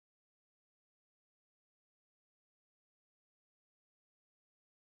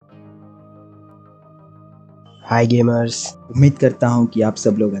हाय gamers. उम्मीद करता हूँ कि आप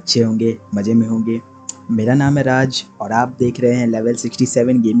सब लोग अच्छे होंगे, मज़े में होंगे। मेरा नाम है राज और आप देख रहे हैं लेवल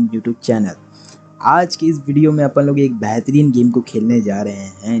 67 गेमिंग यूट्यूब चैनल। आज की इस वीडियो में अपन लोग एक बेहतरीन गेम को खेलने जा रहे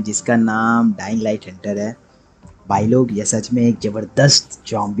हैं जिसका नाम डाइंग लाइट हंटर है। भाई लोग, यह सच में एक ज़बरदस्त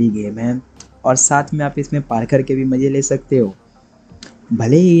जॉम्बी गेम है और साथ में आप इसमें पार्कर के भी मज़े ले सकते हो।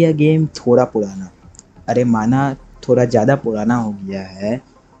 भले ही यह गेम थोड़ा पुराना, अरे माना थोड़ा ज़्यादा पुराना हो गया है,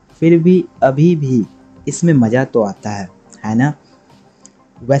 फिर भी अभी भी इसमें मज़ा तो आता है ना।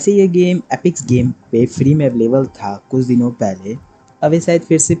 वैसे ये गेम एपिक्स गेम पे फ्री में अवेलेबल था कुछ दिनों पहले, अब ये शायद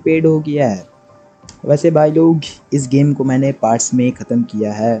फिर से पेड हो गया है। वैसे भाई लोग, इस गेम को मैंने पार्ट्स में ख़त्म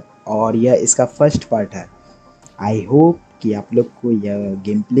किया है और यह इसका फर्स्ट पार्ट है। आई होप कि आप लोग को यह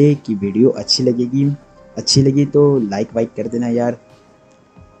गेम प्ले की वीडियो अच्छी लगेगी। अच्छी लगी तो लाइक वाइक कर देना यार।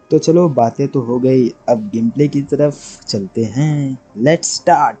 तो चलो, बातें तो हो गई, अब गेम प्ले की तरफ चलते हैं। Let's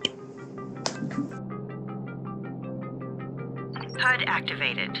start. HUD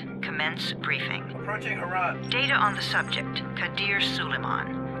activated. Commence briefing. Approaching Haran. Data on the subject, Kadir Suleiman,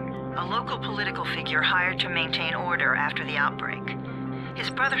 a local political figure hired to maintain order after the outbreak.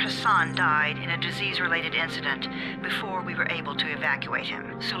 His brother Hassan died in a disease-related incident before we were able to evacuate him.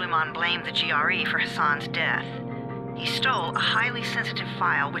 Suleiman blamed the GRE for Hassan's death. He stole a highly sensitive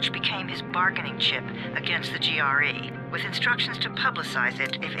file which became his bargaining chip against the GRE, with instructions to publicize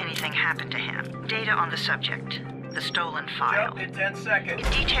it if anything happened to him. Data on the subject. The stolen file. Jump in 10 seconds. It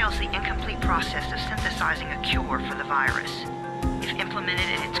details the incomplete process of synthesizing a cure for the virus. If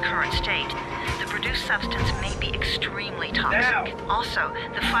implemented in its current state, the produced substance may be extremely toxic. Now. Also,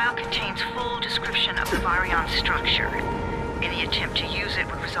 the file contains full description of the virion's structure. Any attempt to use it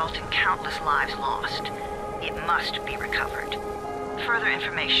would result in countless lives lost. It must be recovered. Further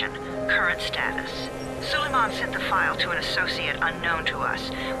information, current status. Suleiman sent the file to an associate unknown to us,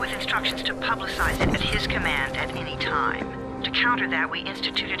 with instructions to publicize it at his command at any time. To counter that, we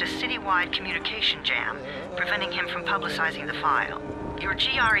instituted a citywide communication jam, preventing him from publicizing the file. Your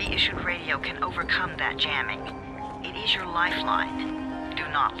GRE-issued radio can overcome that jamming. It is your lifeline. Do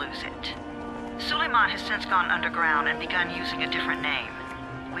not lose it. Suleiman has since gone underground and begun using a different name.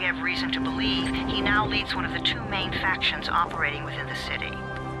 We have reason to believe he now leads one of the two main factions operating within the city.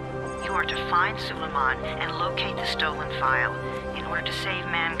 You are to find Suleiman and locate the stolen file in order to save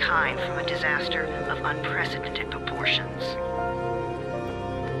mankind from a disaster of unprecedented proportions.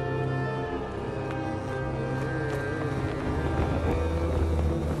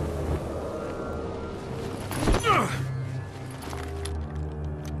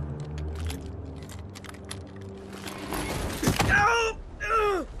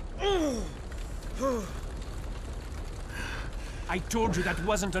 I told you that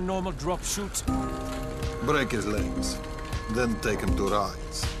wasn't a normal drop shoot. Break his legs, then take him to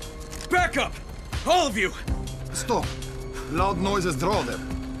rides. Back up! All of you! Stop! Loud noises draw them.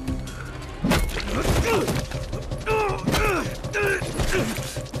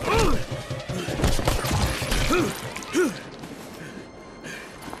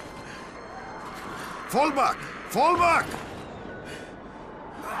 Fall back! Fall back!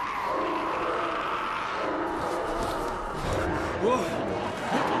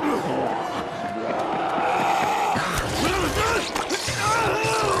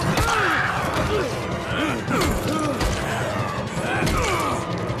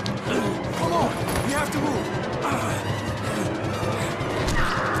 Come on! We have to move!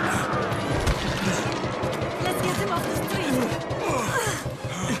 Let's get him off the street.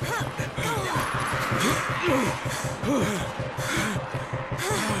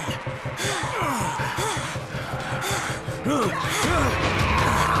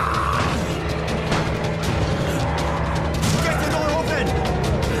 Get the door open!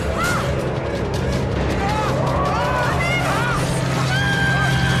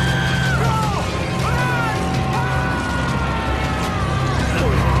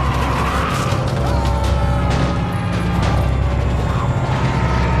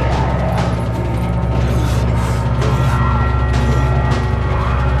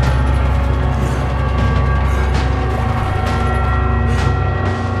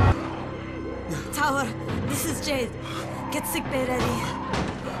 Tower, this is Jade. Get sickbay ready.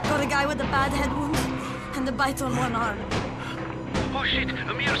 Got a guy with a bad head wound and a bite on one arm. Oh shit,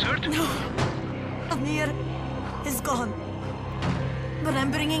 Amir's hurt. No, Amir is gone. But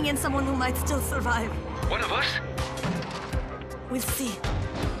I'm bringing in someone who might still survive. One of us? We'll see.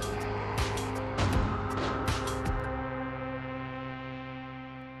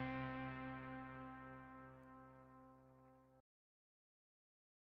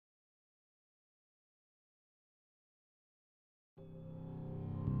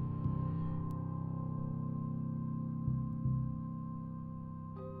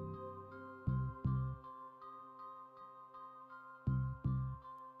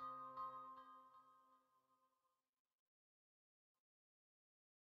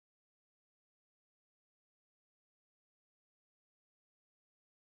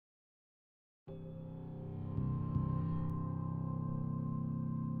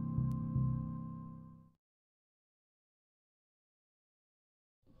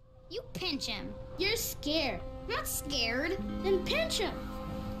 You pinch him. You're scared. I'm not scared. Then pinch him.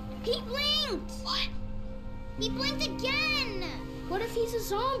 He blinked. What? He blinked again. What if he's a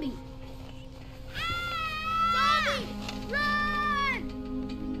zombie? Ah! Zombie! Run!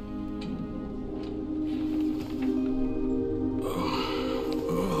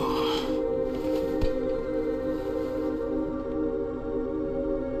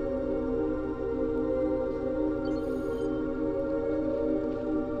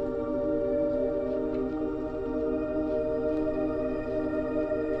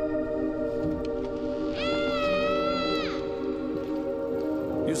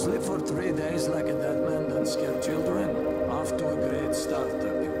 You sleep for 3 days like a dead man, don't scare children. Off to a great start,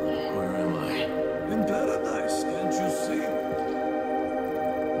 everyone. Where am I? In paradise, can't you see?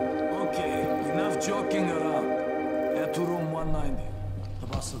 Okay, enough joking around. Head to room 190. The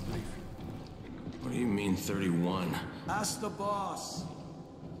boss will brief you. What do you mean 31? Ask the boss.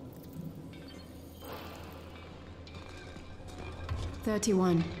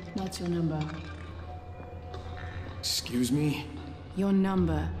 31. That's your number. Excuse me? Your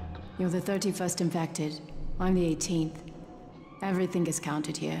number. You're the 31st infected. I'm the 18th. Everything is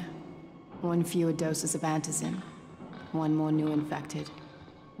counted here. 1 fewer doses of antizin. 1 more new infected.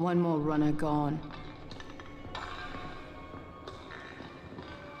 1 more runner gone.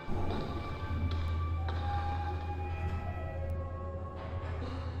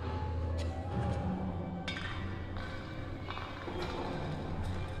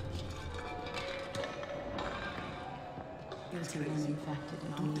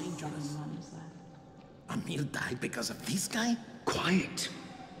 Emil died because of this guy? Quiet.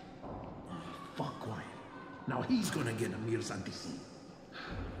 Fuck quiet. Now he's gonna get Emil's anti-seed.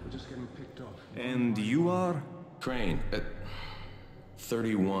 We're just getting picked off. And you are? Crane,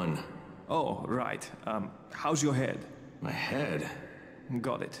 31. Oh, right. How's your head? My head?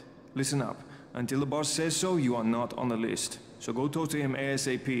 Got it. Listen up. Until the boss says so, you are not on the list. So go talk to him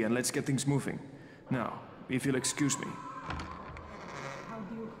ASAP and let's get things moving. Now, if you'll excuse me.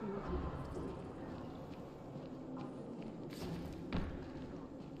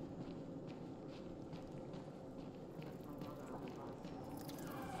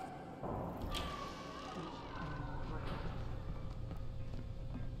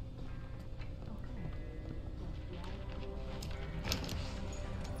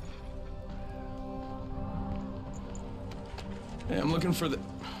 Hey, I'm looking for the...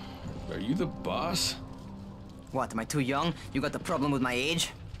 Are you the boss? What, am I too young? You got the problem with my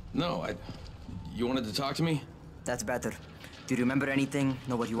age? No, You wanted to talk to me? That's better. Do you remember anything?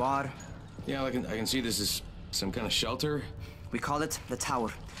 Know what you are? Yeah, I can see this is some kind of shelter. We call it the Tower.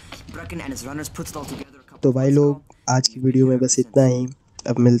 Brecken and his runners put it all together a couple तो भाई लोग आज की video में बस इतना ही।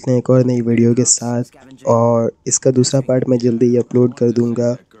 अब मिलते हैं एक और नई वीडियो के साथ और इसका दूसरा पार्ट मैं जल्दी ही अपलोड कर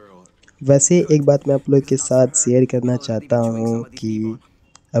दूंगा। वैसे एक बात मैं आप लोग के साथ शेयर करना चाहता हूँ कि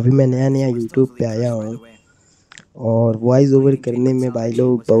अभी मैं नया यूट्यूब पे आया हूँ और वॉइस ओवर करने में भाई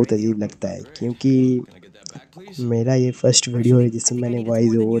लोग बहुत अजीब लगता है, क्योंकि मेरा ये फर्स्ट वीडियो है जिसमें मैंने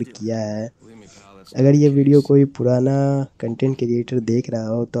वॉइस ओवर किया है। अगर ये वीडियो कोई पुराना कंटेंट क्रिएटर देख रहा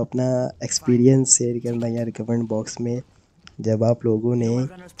हो तो अपना एक्सपीरियंस शेयर करना यार कमेंट बॉक्स में। जब आप लोगों ने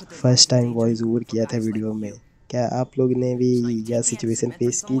फर्स्ट टाइम वॉइस ओवर किया था वीडियो में, क्या आप लोग ने भी यह सिचुएशन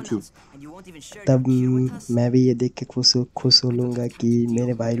फेस की थी? तब मैं भी ये देख के खुश हो लूँगा कि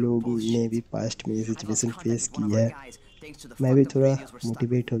मेरे भाई लोग ने भी पास्ट में ये सिचुएशन फेस की है। मैं भी थोड़ा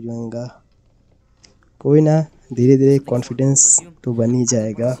मोटिवेट हो जाऊँगा। कोई ना, धीरे धीरे कॉन्फिडेंस तो बन ही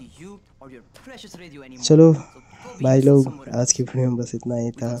जाएगा। चलो भाई लोग, आज की वीडियो में बस इतना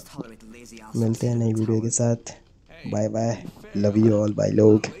ही था। मिलते हैं नई वीडियो के साथ। Bye bye, love you all भाई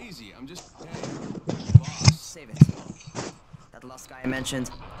लोग। That last guy I mentioned,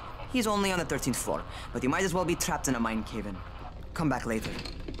 he's only on the 13th floor, but you might as well be trapped in a mine cave-in. Come back later.